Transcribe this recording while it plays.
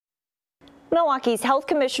Milwaukee's health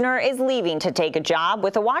commissioner is leaving to take a job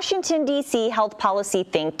with a Washington, D.C. health policy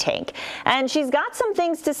think tank. And she's got some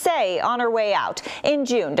things to say on her way out. In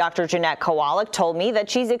June, Dr. Jeanette Kowalik told me that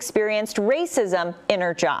she's experienced racism in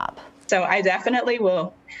her job. So I definitely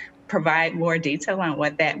will provide more detail on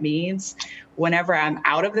what that means whenever I'm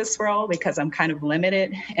out of this role, because I'm kind of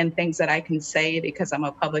limited in things that I can say because I'm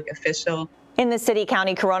a public official. In the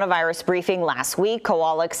city-county coronavirus briefing last week,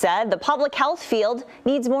 Kowalik said the public health field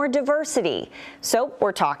needs more diversity. So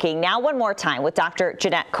we're talking now one more time with Dr.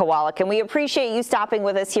 Jeanette Kowalik, and we appreciate you stopping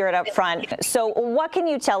with us here at Upfront. So what can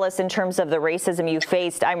you tell us in terms of the racism you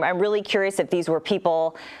faced? I'm really curious if these were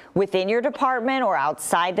people within your department or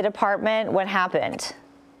outside the department. What happened?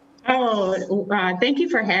 Thank you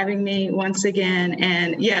for having me once again.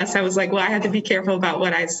 And yes, I was like, well, I had to be careful about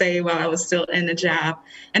what I say while I was still in the job.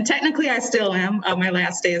 And technically I still am. My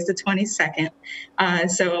last day is the 22nd.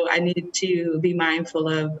 So I need to be mindful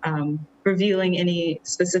of revealing any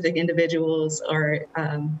specific individuals or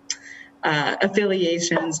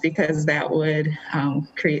affiliations, because that would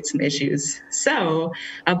create some issues. So,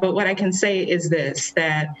 but what I can say is this,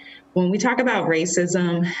 that when we talk about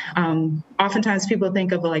racism, oftentimes people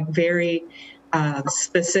think of like very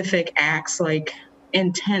specific acts, like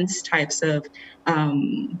intense types of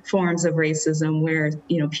forms of racism where,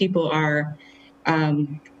 people are,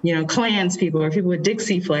 Klans people or people with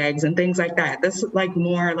Dixie flags and things like that. That's like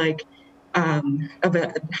more like of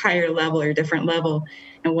a higher level or different level.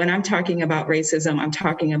 And when I'm talking about racism, I'm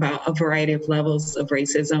talking about a variety of levels of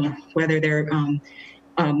racism, whether they're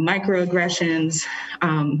microaggressions,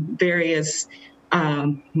 various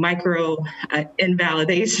micro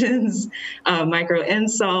invalidations, micro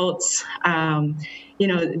insults,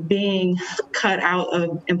 being cut out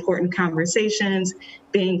of important conversations,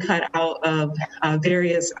 being cut out of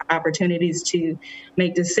various opportunities to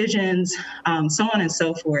make decisions, so on and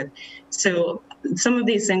so forth. So some of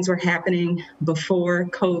these things were happening before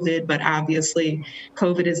COVID, but obviously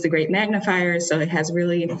COVID is the great magnifier, so it has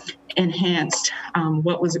really enhanced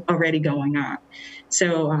what was already going on.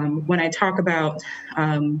 So when I talk about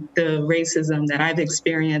the racism that I've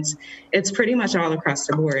experienced, it's pretty much all across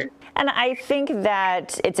the board. And I think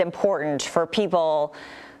that it's important for people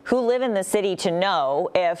who live in the city to know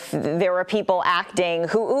if there are people acting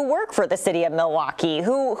who work for the city of Milwaukee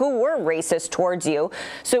who were racist towards you.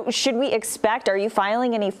 So should we expect, are you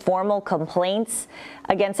filing any formal complaints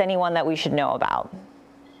against anyone that we should know about?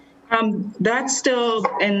 That's still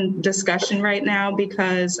in discussion right now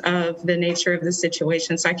because of the nature of the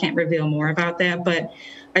situation, so I can't reveal more about that. But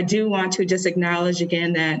I do want to just acknowledge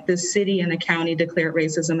again that the city and the county declared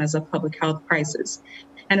racism as a public health crisis.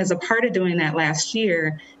 And as a part of doing that last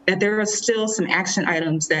year, that there are still some action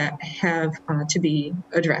items that have to be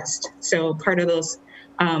addressed. So part of those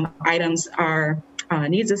items are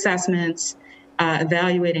needs assessments,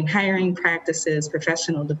 evaluating hiring practices,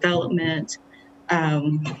 professional development,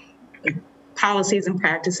 policies and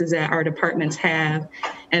practices that our departments have,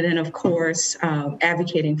 and then of course,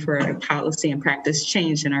 advocating for policy and practice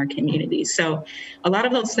change in our community. So a lot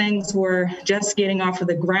of those things were just getting off of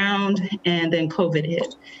the ground, and then COVID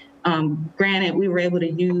hit. Granted, we were able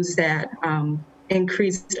to use that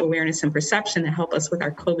increased awareness and perception to help us with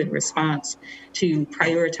our COVID response to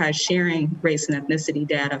prioritize sharing race and ethnicity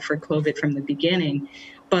data for COVID from the beginning.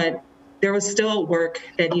 But there was still work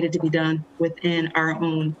that needed to be done within our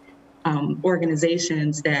own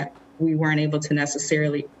organizations that we weren't able to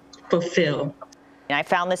necessarily fulfill. I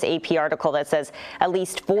found this AP article that says at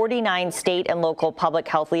least 49 state and local public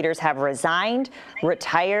health leaders have resigned,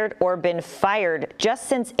 retired, or been fired just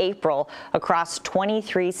since April across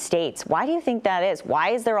 23 states. Why do you think that is? Why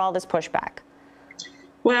is there all this pushback?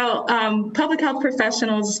 Well, public health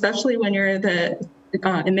professionals, especially when you're the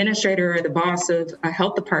administrator or the boss of a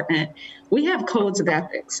health department, we have codes of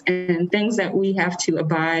ethics and things that we have to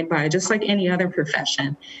abide by, just like any other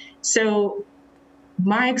profession. So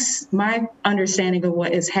my understanding of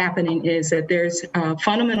what is happening is that there's a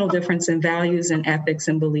fundamental difference in values and ethics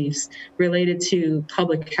and beliefs related to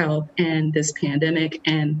public health and this pandemic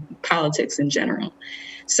and politics in general.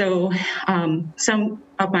 So some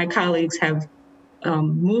of my colleagues have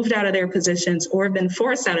moved out of their positions or been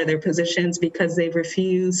forced out of their positions because they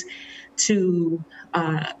refuse to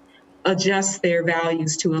adjust their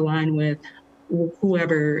values to align with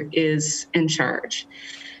whoever is in charge.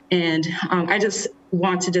 And I just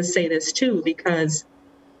want to just say this too, because,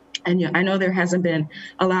 and I know there hasn't been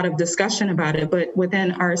a lot of discussion about it, but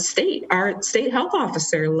within our state health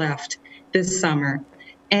officer left this summer.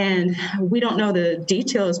 And we don't know the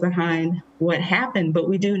details behind what happened, but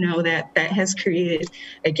we do know that that has created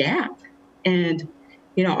a gap. And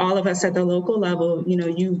all of us at the local level,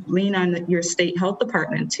 you lean on your state health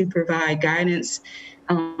department to provide guidance,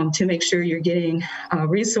 to make sure you're getting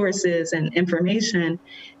resources and information.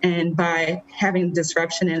 And by having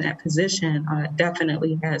disruption in that position,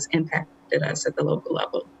 definitely has impacted us at the local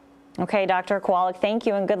level. Okay, Dr. Kowalik, thank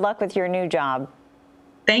you and good luck with your new job.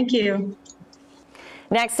 Thank you.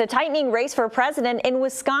 Next, a tightening race for president in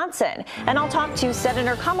Wisconsin. And I'll talk to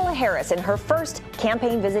Senator Kamala Harris in her first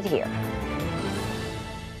campaign visit here.